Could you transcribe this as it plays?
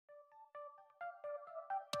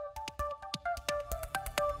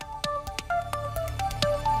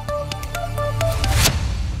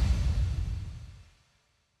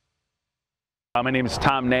My name is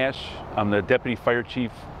Tom Nash. I'm the Deputy Fire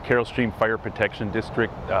Chief, Carroll Stream Fire Protection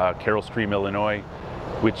District, Carroll Stream, Illinois,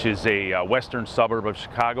 which is a western suburb of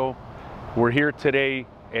Chicago. We're here today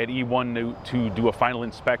at E1 to do a final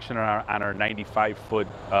inspection on our 95-foot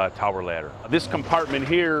tower ladder. This compartment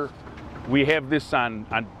here, we have this on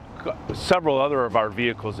several other of our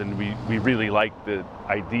vehicles, and we really like the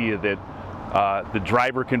idea that the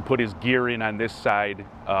driver can put his gear in on this side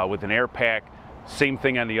with an air pack. Same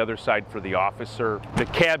thing on the other side for the officer. The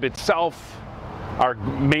cab itself, our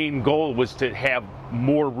main goal was to have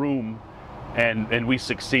more room, and we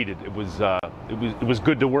succeeded. It was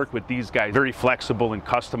good to work with these guys. Very flexible in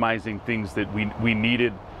customizing things that we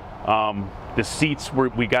needed. The seats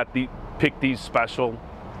picked these special.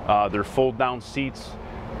 They're fold-down seats.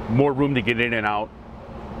 More room to get in and out.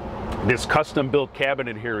 This custom-built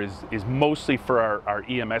cabinet here is mostly for our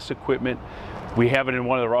EMS equipment. We have it in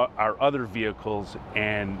one of our other vehicles,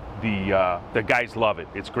 and the guys love it.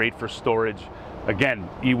 It's great for storage. Again,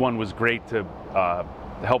 E1 was great to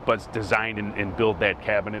help us design and build that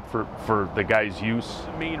cabinet for the guys' use.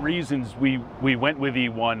 The main reasons we went with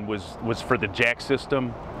E1 was for the jack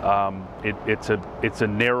system. It's a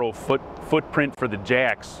narrow footprint for the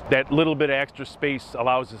jacks. That little bit of extra space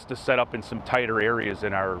allows us to set up in some tighter areas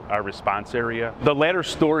in our response area. The ladder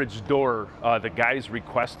storage door, the guys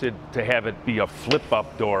requested to have it be a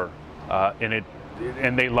flip-up door,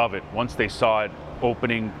 and they love it. Once they saw it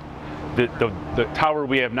opening, the tower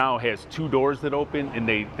we have now has two doors that open, and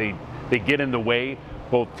they get in the way,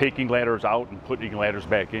 both taking ladders out and putting ladders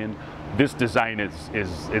back in. This design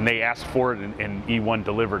and they asked for it, and E1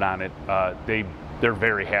 delivered on it. They're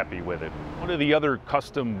very happy with it. One of the other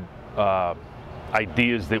custom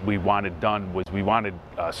ideas that we wanted done was we wanted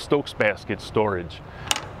stokes basket storage,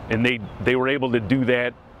 and they were able to do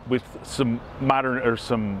that with some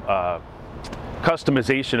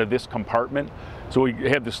customization of this compartment. So we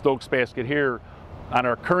have the stokes basket here. On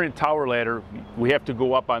our current tower ladder, we have to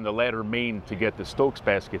go up on the ladder main to get the stokes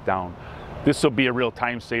basket down. This will be a real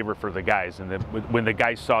time saver for the guys, and when the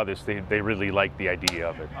guys saw this, they really liked the idea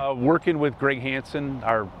of it. Working with Greg Hansen,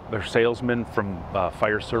 their salesman from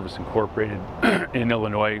Fire Service Incorporated in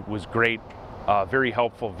Illinois, was great. Very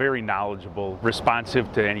helpful, very knowledgeable,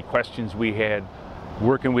 responsive to any questions we had.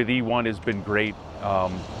 Working with E1 has been great.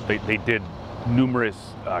 They did numerous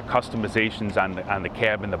customizations on the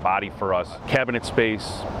cab and the body for us. Cabinet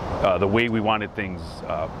space, the way we wanted things,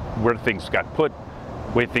 where things got put,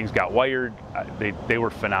 the way things got wired, they were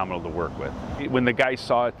phenomenal to work with. When the guys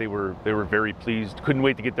saw it, they were very pleased. Couldn't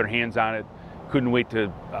wait to get their hands on it. Couldn't wait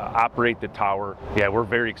to operate the tower. Yeah, we're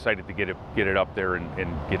very excited to get it up there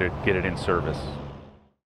and get it in service.